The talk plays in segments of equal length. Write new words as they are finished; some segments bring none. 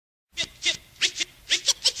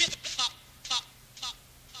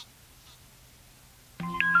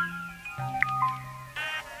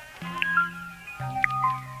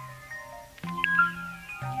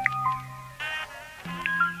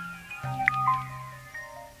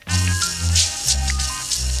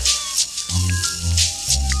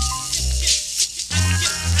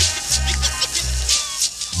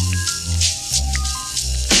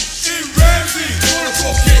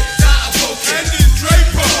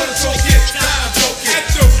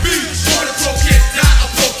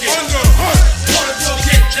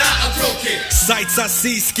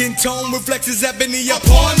see skin tone reflects his ebony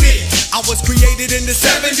upon me. I was created in the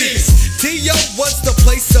 70s. T.O. was the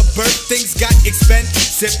place of birth. Things got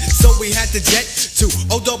expensive, so we had to jet to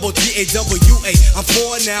O-double-G-A-W-A. I'm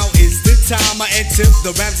 4 now is the time I enter the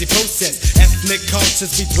Ramsey process. Ethnic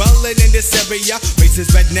cultures be dwelling in this area. Races,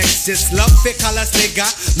 rednecks just love it, colors they got.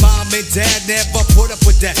 Mom and dad never put up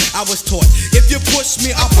with that. I was taught, if you push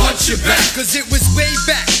me, I'll punch you back. Cause it was way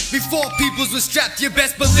back, before peoples was strapped, you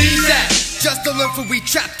best believe that. Just to learn for we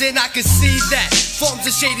trapped and I can see that. Forms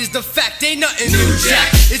of shade is the fact, ain't nothing new, Jack.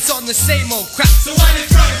 It's on the same old crap. So why they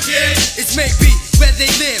from, kid? It's maybe where they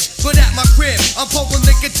live, but at my crib I'm pouring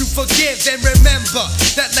liquor to forgive and remember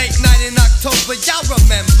that late night in October. Y'all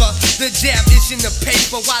remember the damn ish in the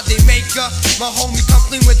paper while they make her. My homie come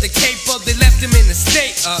clean with the caper. They left him in a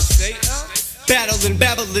state of battling,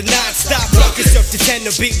 babbling, non-stop. Rocket surf to tend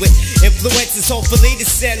to beat with influences, hopefully to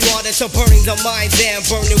send water to burning the mind down.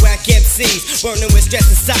 Burning whack MCs, burning with stress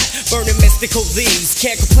inside, burning mystical leaves.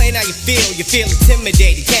 Can't complain how you feel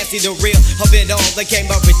intimidated. Can't see the real of it all, the game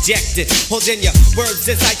I rejected. Holding your words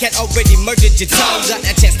as I can already murdered your tongue. Got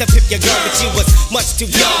a chance to pip your girl, but she was much too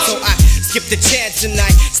young, so I skipped the chance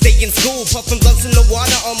tonight. Stay in school, puffing blunts in the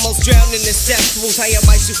water, almost drowning in cesspools. How am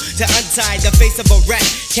I shoe to untie the face of a rat?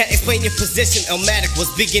 Can't explain your position. Illmatic was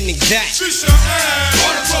beginning that. Fish your ass.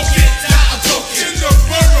 Wanna go get that? I'm talking the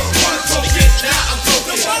borough. Wanna go get that? I'm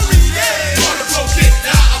talking the Warrior. Wanna go get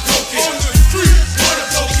that? I'm talking on the street. Wanna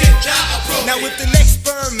go get that? I'm talking. Now if the next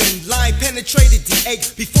Berman line penetrated the egg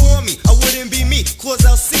before me, I wouldn't be me, cause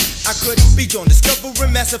I'll see I could be John,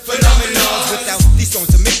 discovering massive phenomenons without these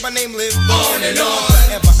songs to make my name live on and on.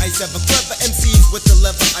 Forever ice, ever clever MCs with the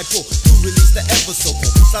lever I pull to release the ever so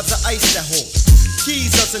cool slabs of ice that hold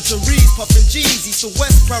keys of centuries, puffin' G's, east to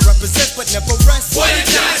west, crowd represents but never rest. What a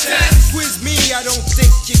contest! Quiz me, I don't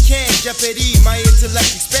think you can. Jeopardy, my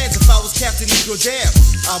intellect expands. If I was Captain Negro Jam,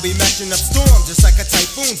 I'll be matching up storms just like a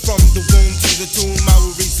typhoon. From the womb to the tomb, I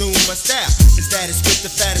will resume my style. The status with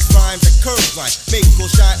the fattest rhymes that curve line. Make go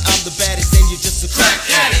shine, I'm the baddest, and you're just a crack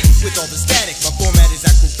addict. With all the static, my format is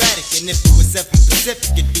acrobatic, and if it was 7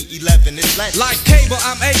 Pacific, it'd be 11 Atlantic. Like cable,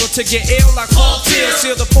 I'm able to get ill like all tears.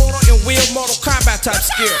 Seal the portal and wheel Mortal Kombat type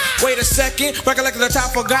skill. Wait a second, recollect the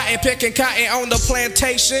top forgotten, picking cotton on the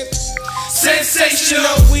plantation.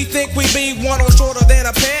 Sensational, we think we be one or shorter than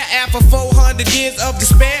a pair. After 400 years of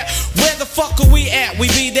despair, where the fuck are we at? We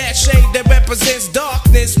be that shade that represents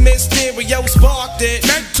darkness. Mysterio sparked it.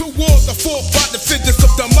 Meant towards the forefront, the fitness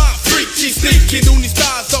of the mind. Freaky, sneaky, loony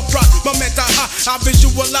stars of rock. My mental high, I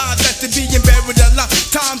visualize that to be buried alive.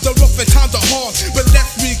 Times are rough and times are hard, but let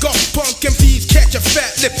me go. Punk MCs catch a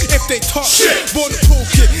fat lip if they talk shit. Born a pro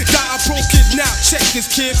kid, die a pro kid. Now check this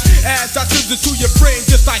kid, as I scissor to your brain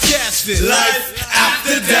just like acid. Life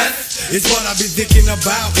after death is what I be thinking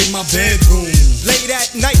about in my bedroom. Late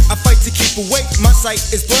at night, I fight to keep awake. My sight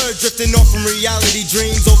is blurred, drifting off from reality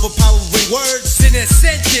dreams, overpowering words. in a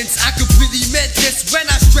sentence. I completely meant this when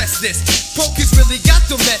I stress this. Poker's really got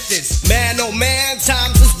the methods. Man, oh man,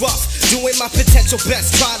 times is rough. Doing my potential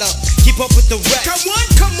best, try to keep up with the rest.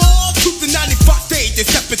 Come on, to the 95 stage and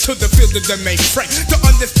step into the field of the mainframe. To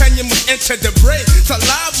understand, you must enter the brain. So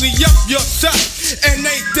lively up yourself, and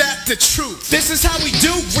ain't that the truth? This is how we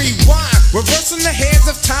do rewind, reversing the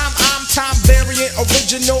hands of time. I'm time variant,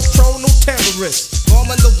 original chronal terrorist.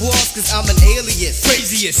 Forming the walls cause I'm an alias.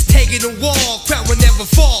 Craziest, taking the wall, crown will never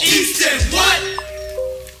fall. Eastern what?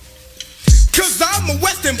 Cause I'm a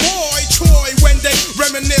Western boy, Troy, when they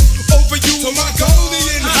reminisce over you. So my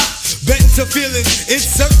Mongolian bent to feelings,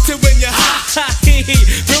 insert it when you're hot.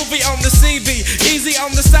 Groovy on the CB, easy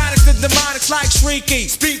on the sonics, the demonics like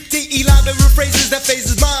Shrieky. Speak the elaborate phrases that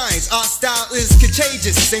phases minds. Our style is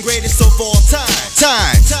contagious and greatest of all time.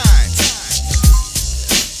 Time.